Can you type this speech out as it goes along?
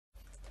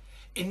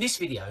In this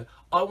video,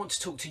 I want to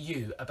talk to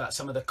you about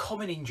some of the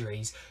common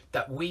injuries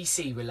that we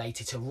see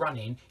related to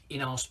running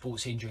in our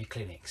sports injury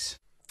clinics.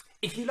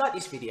 If you like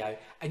this video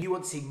and you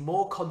want to see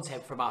more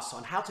content from us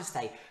on how to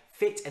stay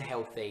fit and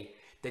healthy,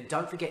 then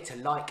don't forget to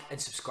like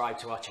and subscribe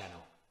to our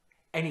channel.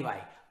 Anyway,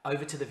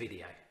 over to the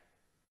video.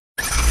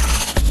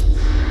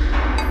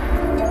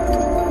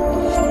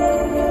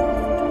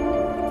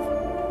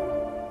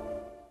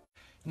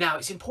 Now,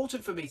 it's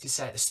important for me to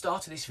say at the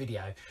start of this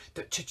video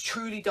that to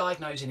truly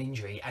diagnose an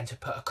injury and to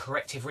put a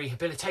corrective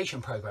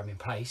rehabilitation program in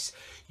place,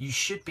 you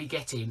should be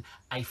getting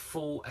a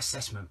full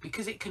assessment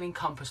because it can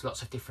encompass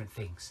lots of different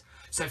things.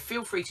 So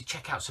feel free to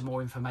check out some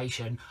more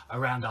information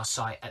around our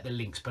site at the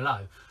links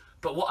below.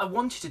 But what I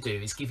wanted to do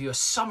is give you a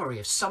summary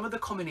of some of the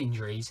common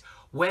injuries,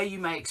 where you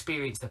may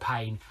experience the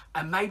pain,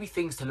 and maybe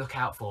things to look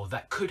out for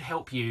that could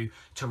help you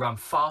to run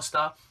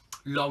faster,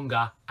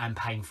 longer, and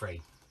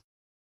pain-free.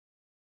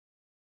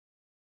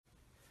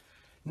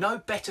 No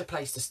better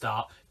place to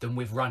start than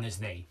with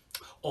runner's knee,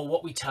 or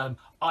what we term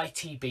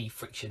ITB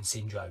Friction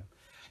Syndrome.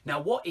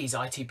 Now, what is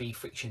ITB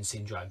Friction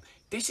Syndrome?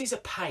 This is a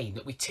pain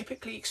that we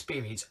typically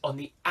experience on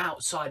the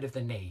outside of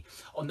the knee,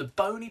 on the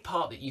bony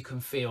part that you can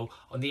feel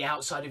on the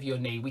outside of your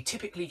knee. We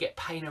typically get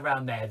pain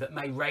around there that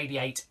may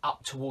radiate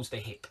up towards the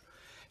hip.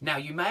 Now,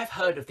 you may have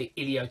heard of the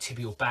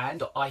iliotibial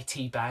band or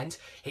IT band.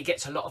 It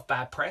gets a lot of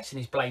bad press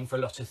and is blamed for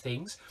a lot of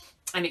things.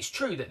 And it's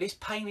true that this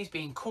pain is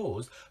being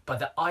caused by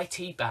the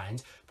IT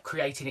band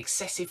creating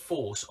excessive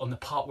force on the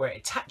part where it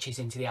attaches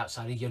into the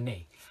outside of your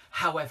knee.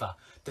 However,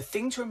 the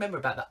thing to remember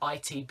about the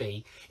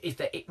ITB is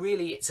that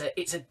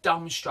it's a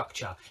dumb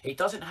structure. It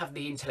doesn't have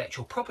the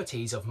intellectual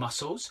properties of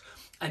muscles,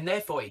 and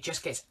therefore it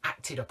just gets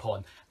acted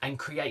upon and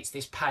creates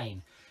this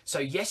pain. So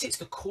yes, it's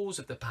the cause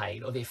of the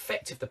pain or the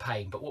effect of the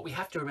pain, but what we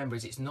have to remember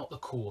is it's not the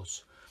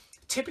cause.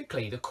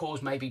 Typically, the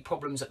cause may be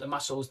problems at the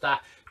muscles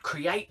that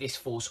create this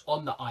force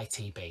on the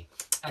ITB.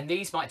 And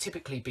these might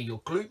typically be your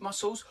glute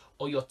muscles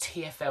or your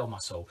TFL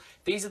muscle.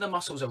 These are the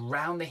muscles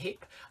around the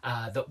hip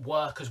that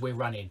work as we're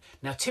running.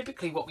 Now,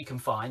 typically what we can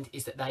find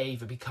is that they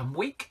either become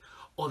weak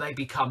or they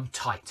become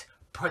tight.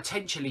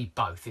 Potentially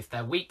both. If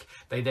they're weak,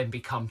 they then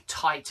become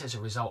tight as a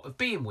result of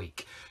being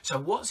weak. So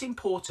what's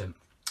important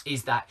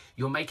is that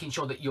you're making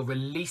sure that you're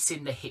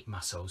releasing the hip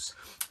muscles,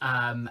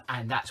 and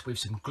that's with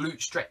some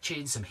glute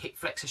stretching, some hip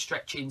flexor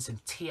stretching, some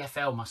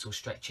TFL muscle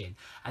stretching,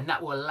 and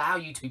that will allow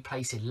you to be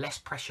placing less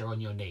pressure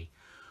on your knee.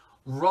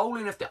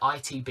 Rolling of the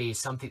ITB is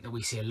something that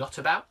we see a lot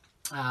about.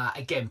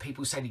 Again,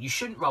 people say that you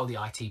shouldn't roll the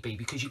ITB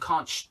because you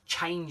can't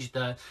change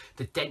the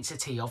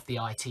density of the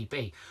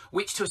ITB,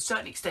 which to a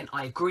certain extent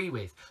I agree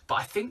with. But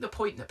I think the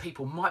point that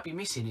people might be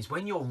missing is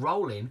when you're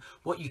rolling,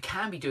 what you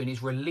can be doing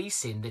is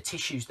releasing the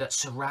tissues that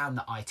surround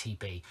the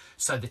ITB.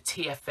 So the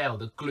TFL,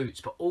 the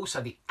glutes, but also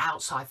the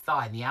outside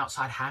thigh and the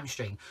outside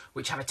hamstring,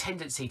 which have a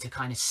tendency to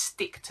kind of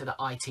stick to the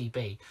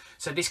ITB.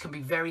 So this can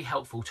be very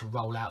helpful to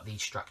roll out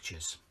these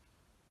structures.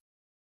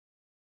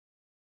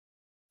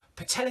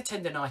 Patellar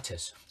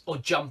tendinitis or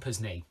jumper's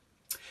knee.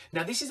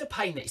 Now, this is a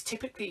pain that is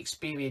typically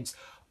experienced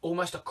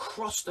almost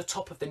across the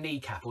top of the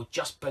kneecap or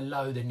just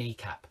below the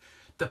kneecap.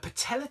 The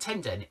patellar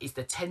tendon is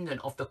the tendon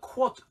of the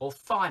quad or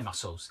thigh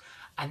muscles,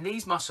 and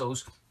these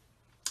muscles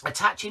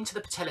attach into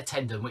the patellar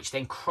tendon, which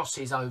then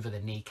crosses over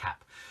the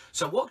kneecap.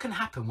 So what can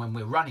happen when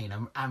we're running,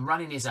 and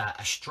running is a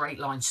straight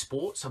line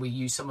sport, so we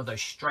use some of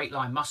those straight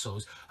line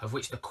muscles, of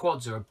which the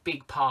quads are a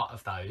big part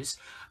of those.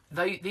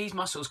 These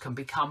muscles can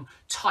become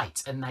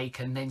tight and they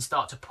can then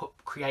start to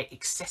create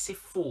excessive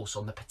force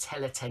on the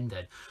patellar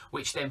tendon,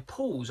 which then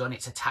pulls on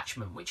its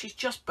attachment, which is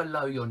just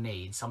below your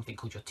knee in something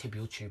called your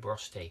tibial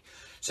tuberosity.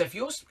 So if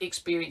you're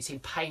experiencing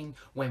pain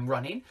when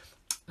running,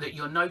 that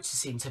you're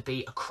noticing to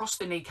be across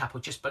the kneecap or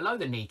just below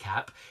the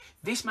kneecap,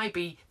 this may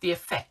be the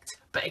effect.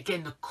 But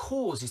again, the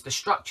cause is the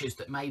structures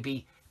that may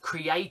be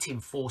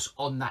creating force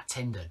on that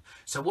tendon.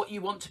 So what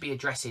you want to be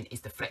addressing is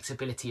the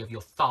flexibility of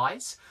your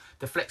thighs,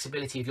 the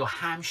flexibility of your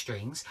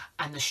hamstrings,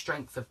 and the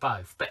strength of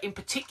both. But in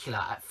particular,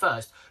 at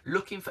first,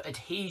 looking for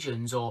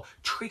adhesions or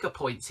trigger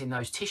points in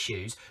those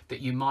tissues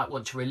that you might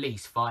want to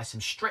release via some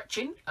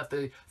stretching of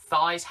the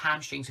thighs,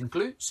 hamstrings, and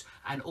glutes,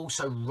 and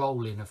also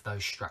rolling of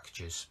those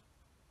structures.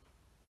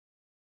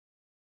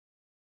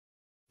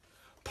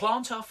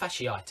 Plantar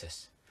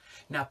fasciitis.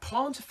 Now,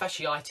 plantar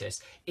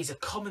fasciitis is a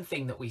common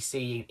thing that we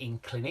see in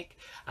clinic,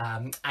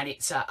 and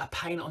it's a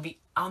pain on the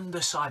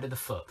underside of the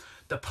foot.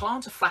 The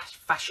plantar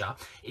fascia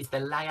is the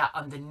layer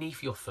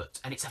underneath your foot,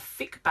 and it's a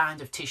thick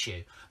band of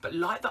tissue. But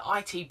like the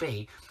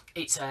ITB,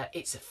 it's a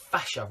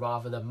fascia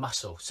rather than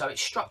muscle. So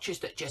it's structures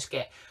that just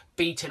get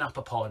beaten up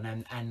upon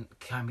and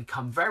can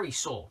become very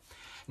sore.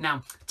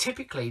 Now,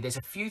 typically, there's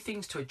a few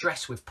things to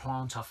address with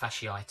plantar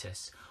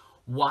fasciitis.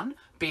 One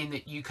being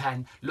that you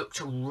can look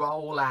to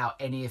roll out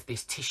any of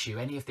this tissue,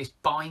 any of this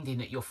binding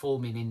that you're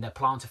forming in the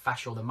plantar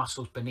fascia or the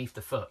muscles beneath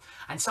the foot.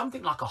 And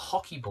something like a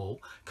hockey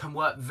ball can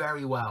work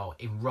very well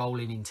in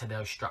rolling into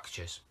those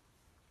structures.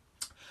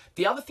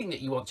 The other thing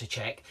that you want to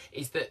check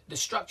is that the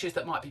structures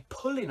that might be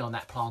pulling on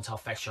that plantar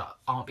fascia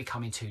aren't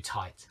becoming too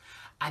tight.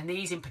 And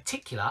these in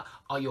particular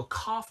are your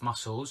calf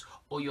muscles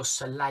or your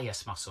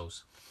soleus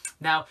muscles.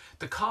 Now,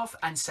 the calf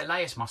and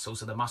soleus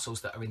muscles are the muscles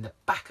that are in the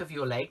back of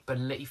your leg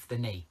beneath the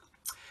knee.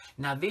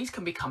 Now, these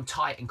can become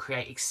tight and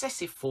create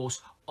excessive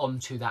force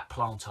onto that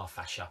plantar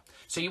fascia.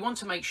 So you want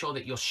to make sure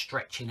that you're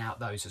stretching out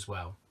those as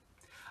well.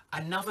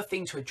 Another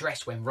thing to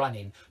address when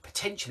running,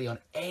 potentially on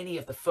any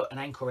of the foot and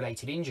ankle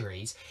related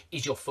injuries,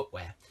 is your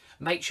footwear.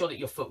 Make sure that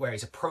your footwear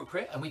is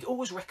appropriate, and we'd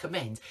always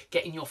recommend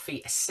getting your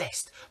feet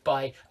assessed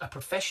by a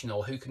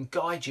professional who can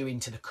guide you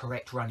into the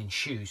correct running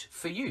shoes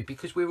for you,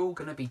 because we're all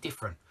going to be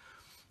different.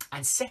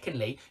 And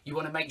secondly, you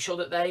want to make sure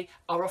that they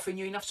are offering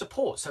you enough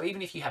support. So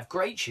even if you have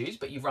great shoes,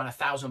 but you've run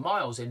 1,000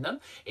 miles in them,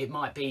 it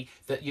might be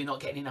that you're not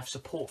getting enough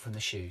support from the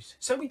shoes.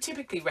 So we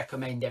typically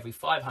recommend every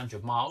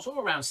 500 miles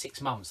or around 6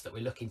 months that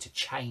we're looking to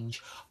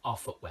change our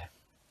footwear.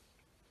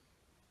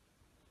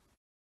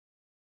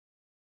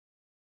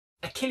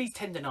 Achilles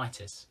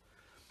tendinitis.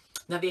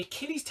 Now, the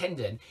Achilles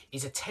tendon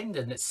is a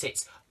tendon that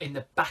sits in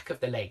the back of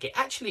the leg. It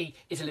actually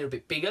is a little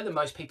bit bigger than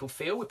most people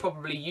feel. We're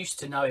probably used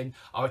to knowing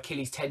our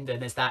Achilles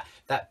tendon as that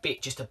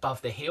bit just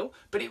above the heel,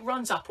 but it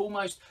runs up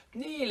almost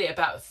nearly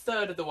about a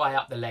third of the way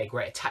up the leg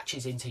where it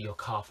attaches into your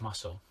calf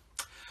muscle.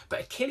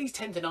 But Achilles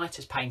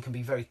tendinitis pain can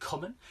be very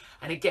common.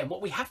 And again,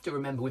 what we have to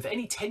remember with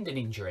any tendon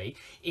injury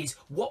is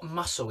what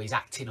muscle is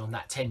acting on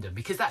that tendon,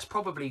 because that's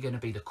probably going to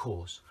be the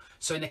cause.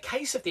 So in the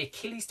case of the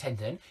Achilles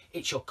tendon,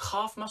 it's your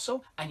calf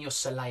muscle and your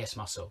soleus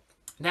muscle.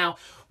 Now,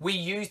 we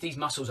use these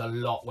muscles a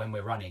lot when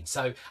we're running.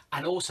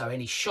 And also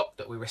any shock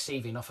that we're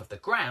receiving off of the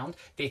ground,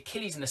 the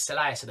Achilles and the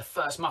soleus are the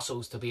first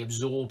muscles to be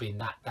absorbing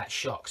that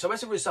shock. So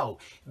as a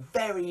result,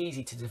 very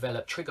easy to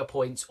develop trigger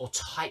points or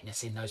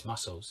tightness in those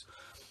muscles.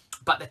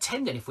 But the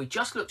tendon, if we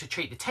just look to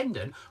treat the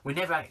tendon, we're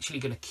never actually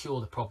going to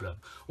cure the problem.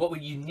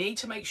 What you need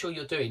to make sure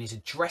you're doing is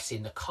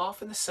addressing the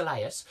calf and the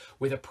soleus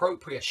with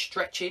appropriate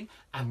stretching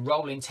and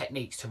rolling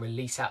techniques to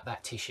release out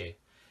that tissue.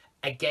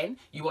 Again,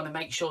 you want to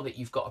make sure that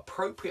you've got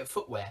appropriate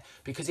footwear,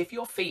 because if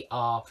your feet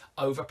are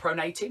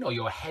overpronating or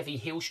you're a heavy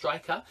heel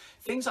striker,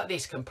 things like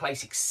this can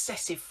place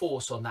excessive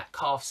force on that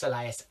calf,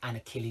 soleus and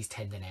Achilles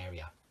tendon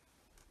area.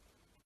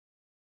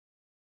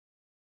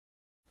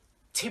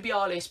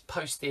 Tibialis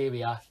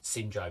posterior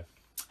syndrome.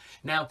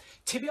 Now,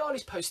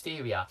 tibialis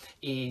posterior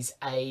is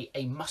a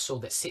muscle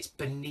that sits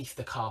beneath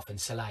the calf and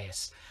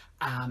soleus.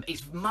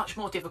 It's much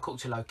more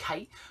difficult to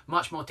locate,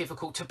 much more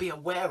difficult to be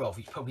aware of.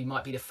 It probably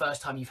might be the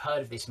first time you've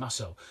heard of this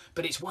muscle,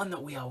 but it's one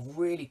that we are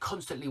really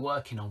constantly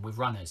working on with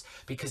runners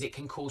because it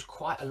can cause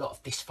quite a lot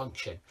of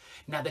dysfunction.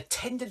 Now, the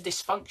tendon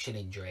dysfunction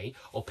injury,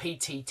 or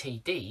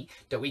PTTD,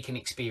 that we can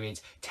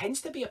experience tends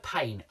to be a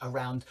pain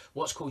around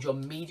what's called your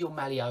medial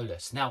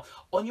malleolus. Now,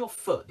 on your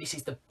foot, this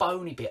is the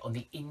bony bit on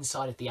the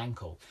inside of the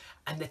ankle,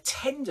 and the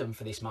tendon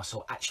for this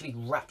muscle actually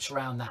wraps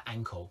around that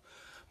ankle.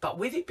 But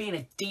with it being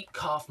a deep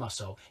calf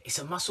muscle, it's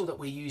a muscle that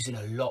we're using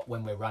a lot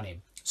when we're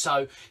running.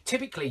 So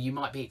typically you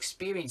might be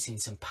experiencing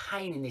some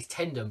pain in this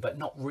tendon but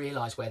not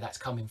realise where that's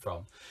coming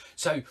from.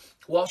 So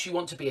whilst you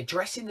want to be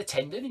addressing the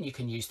tendon, and you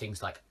can use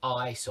things like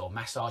ice or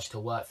massage to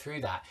work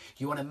through that,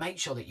 you want to make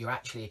sure that you're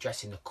actually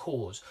addressing the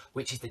cause,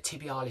 which is the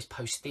tibialis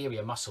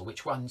posterior muscle,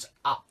 which runs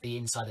up the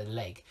inside of the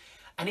leg.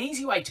 An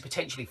easy way to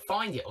potentially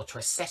find it or to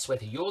assess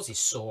whether yours is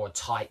sore or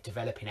tight,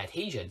 developing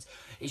adhesions,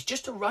 is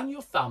just to run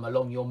your thumb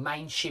along your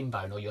main shin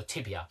bone or your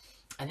tibia.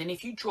 And then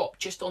if you drop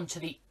just onto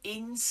the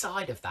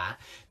inside of that,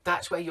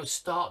 that's where you'll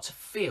start to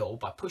feel,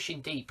 by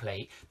pushing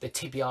deeply, the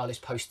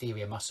tibialis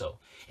posterior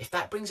muscle. If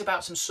that brings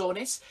about some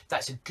soreness,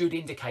 that's a good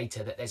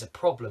indicator that there's a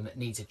problem that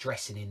needs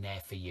addressing in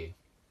there for you.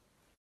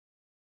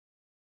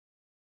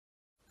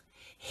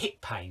 Hip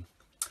pain.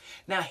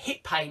 Now,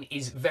 hip pain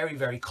is very,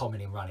 very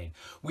common in running.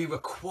 We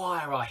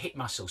require our hip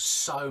muscles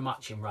so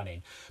much in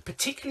running,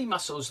 particularly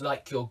muscles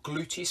like your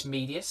gluteus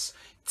medius,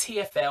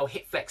 TFL,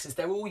 hip flexors.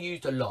 They're all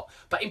used a lot,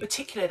 but in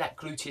particular that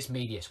gluteus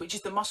medius, which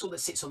is the muscle that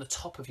sits on the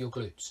top of your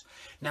glutes.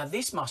 Now,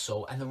 this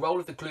muscle, and the role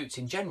of the glutes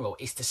in general,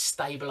 is to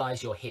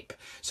stabilize your hip.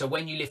 So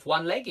when you lift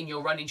one leg in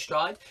your running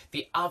stride,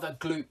 the other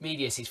glute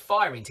medius is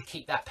firing to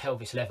keep that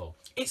pelvis level.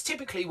 It's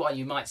typically why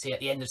you might see at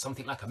the end of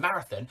something like a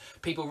marathon,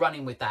 people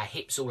running with their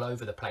hips all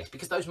over the place,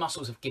 because those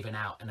muscles have given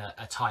out and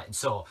are tight and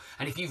sore.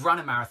 And if you've run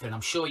a marathon,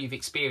 I'm sure you've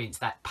experienced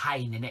that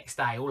pain the next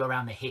day all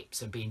around the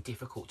hips and being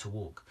difficult to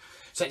walk.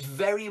 So it's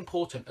very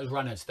important as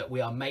runners that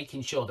we are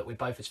making sure that we're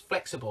both as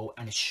flexible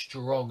and as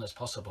strong as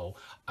possible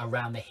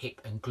around the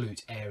hip and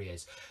glute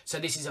areas. So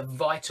this is a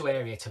vital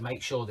area to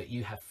make sure that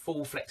you have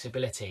full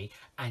flexibility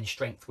and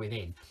strength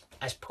within,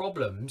 as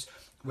problems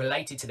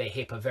related to the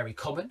hip are very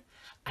common.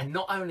 And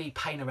not only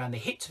pain around the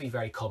hip to be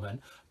very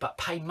common, but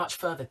pain much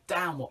further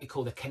down what we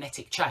call the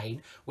kinetic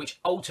chain, which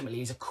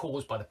ultimately is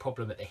caused by the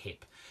problem at the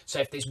hip. So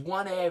if there's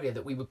one area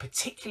that we would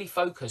particularly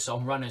focus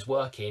on runners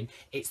working,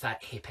 it's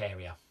that hip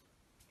area.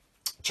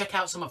 Check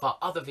out some of our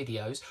other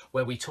videos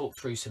where we talk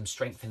through some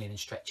strengthening and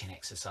stretching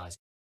exercises.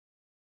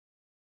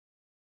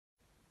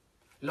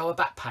 Lower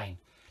back pain.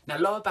 Now,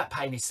 lower back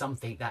pain is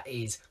something that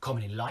is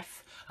common in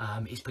life.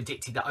 It's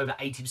predicted that over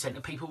 80%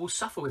 of people will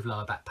suffer with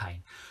lower back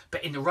pain.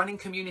 But in the running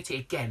community,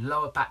 again,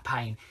 lower back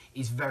pain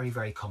is very,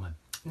 very common.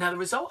 Now, the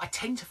result I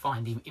tend to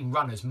find in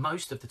runners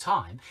most of the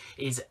time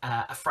is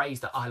a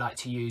phrase that I like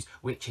to use,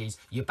 which is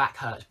your back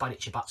hurts, but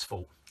it's your butt's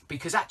fault.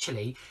 Because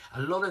actually,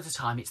 a lot of the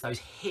time, it's those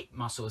hip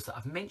muscles that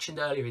I've mentioned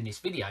earlier in this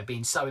video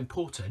being so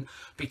important,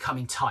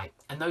 becoming tight.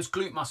 And those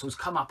glute muscles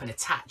come up and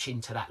attach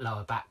into that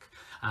lower back.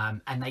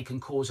 And they can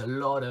cause a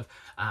lot of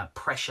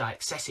pressure,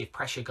 excessive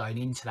pressure going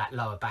into that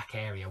lower back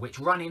area, which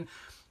running,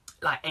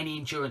 like any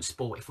endurance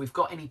sport, if we've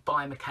got any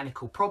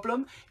biomechanical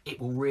problem,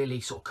 it will really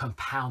sort of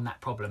compound that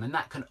problem, and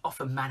that can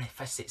often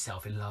manifest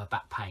itself in lower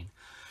back pain.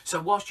 So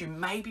whilst you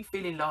may be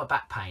feeling lower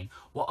back pain,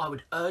 what I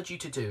would urge you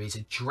to do is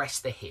address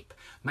the hip,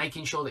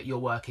 making sure that you're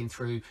working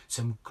through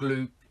some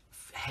glute,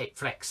 hip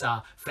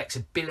flexor,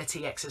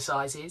 flexibility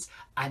exercises,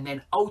 and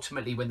then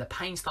ultimately when the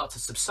pain starts to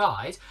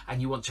subside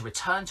and you want to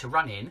return to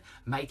running,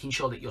 making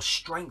sure that you're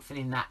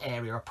strengthening that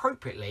area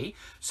appropriately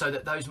so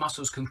that those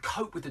muscles can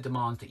cope with the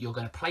demands that you're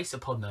going to place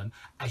upon them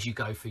as you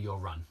go for your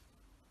run.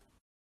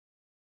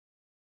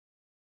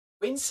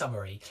 In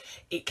summary,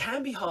 it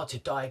can be hard to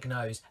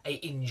diagnose an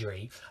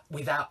injury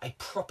without a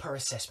proper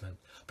assessment.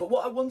 But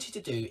what I wanted to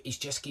do is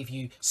just give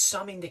you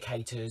some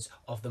indicators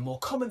of the more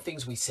common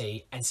things we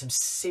see and some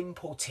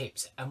simple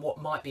tips and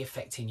what might be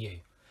affecting you.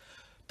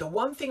 The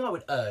one thing I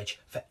would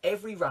urge for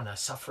every runner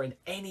suffering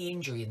any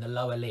injury in the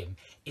lower limb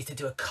is to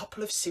do a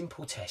couple of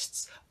simple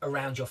tests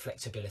around your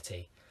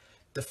flexibility.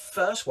 The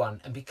first one,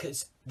 and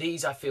because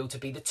these I feel to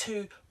be the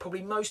two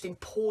probably most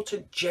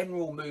important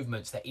general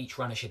movements that each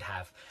runner should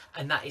have,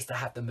 and that is to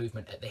have the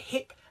movement at the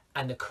hip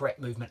and the correct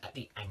movement at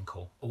the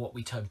ankle, or what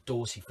we term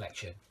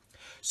dorsiflexion.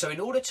 So in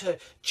order to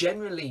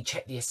generally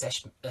check the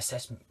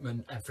assessment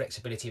and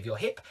flexibility of your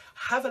hip,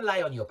 have a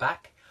lay on your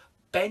back,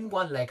 bend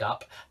one leg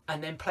up,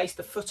 and then place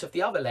the foot of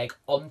the other leg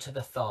onto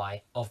the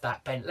thigh of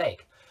that bent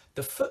leg.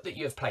 The foot that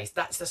you have placed,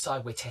 that's the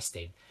side we're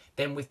testing.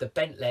 Then with the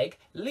bent leg,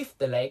 lift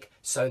the leg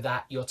so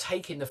that you're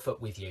taking the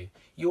foot with you.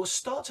 You'll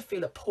start to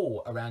feel a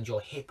pull around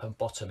your hip and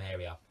bottom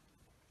area.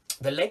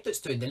 The leg that's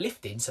doing the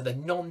lifting, so the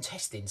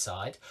non-testing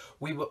side,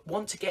 we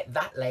want to get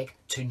that leg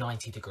to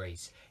 90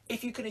 degrees.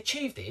 If you can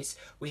achieve this,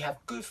 we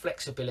have good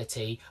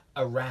flexibility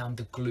around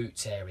the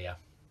glutes area.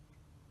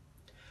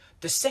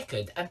 The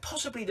second, and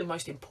possibly the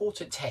most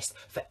important test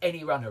for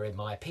any runner in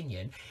my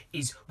opinion,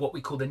 is what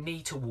we call the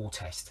knee to wall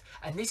test.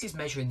 And this is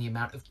measuring the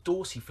amount of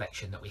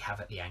dorsiflexion that we have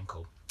at the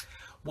ankle.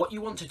 What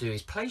you want to do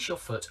is place your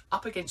foot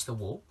up against the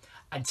wall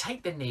and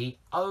take the knee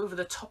over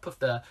the top of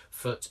the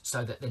foot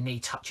so that the knee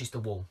touches the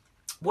wall.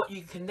 What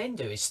you can then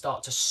do is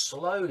start to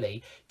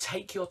slowly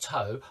take your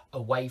toe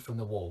away from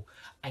the wall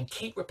and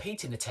keep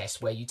repeating the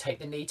test where you take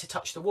the knee to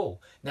touch the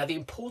wall. Now, the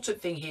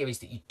important thing here is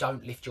that you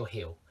don't lift your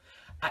heel.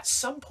 At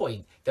some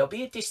point, there'll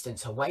be a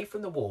distance away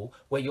from the wall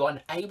where you're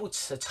unable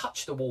to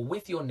touch the wall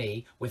with your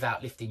knee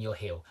without lifting your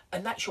heel,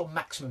 and that's your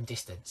maximum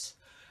distance.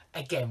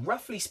 Again,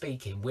 roughly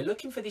speaking, we're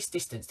looking for this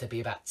distance to be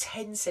about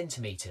 10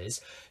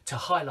 centimetres to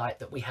highlight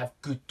that we have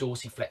good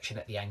dorsiflexion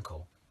at the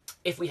ankle.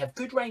 If we have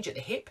good range at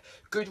the hip,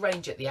 good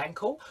range at the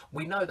ankle,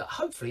 we know that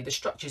hopefully the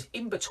structures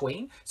in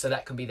between, so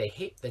that can be the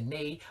hip, the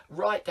knee,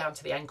 right down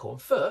to the ankle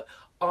and foot,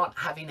 aren't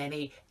having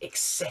any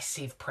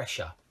excessive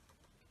pressure.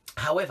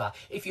 However,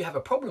 if you have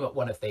a problem at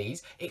one of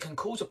these, it can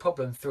cause a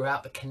problem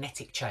throughout the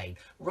kinetic chain,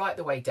 right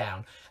the way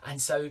down.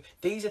 And so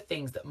these are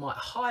things that might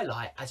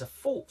highlight as a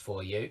fault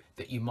for you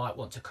that you might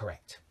want to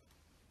correct.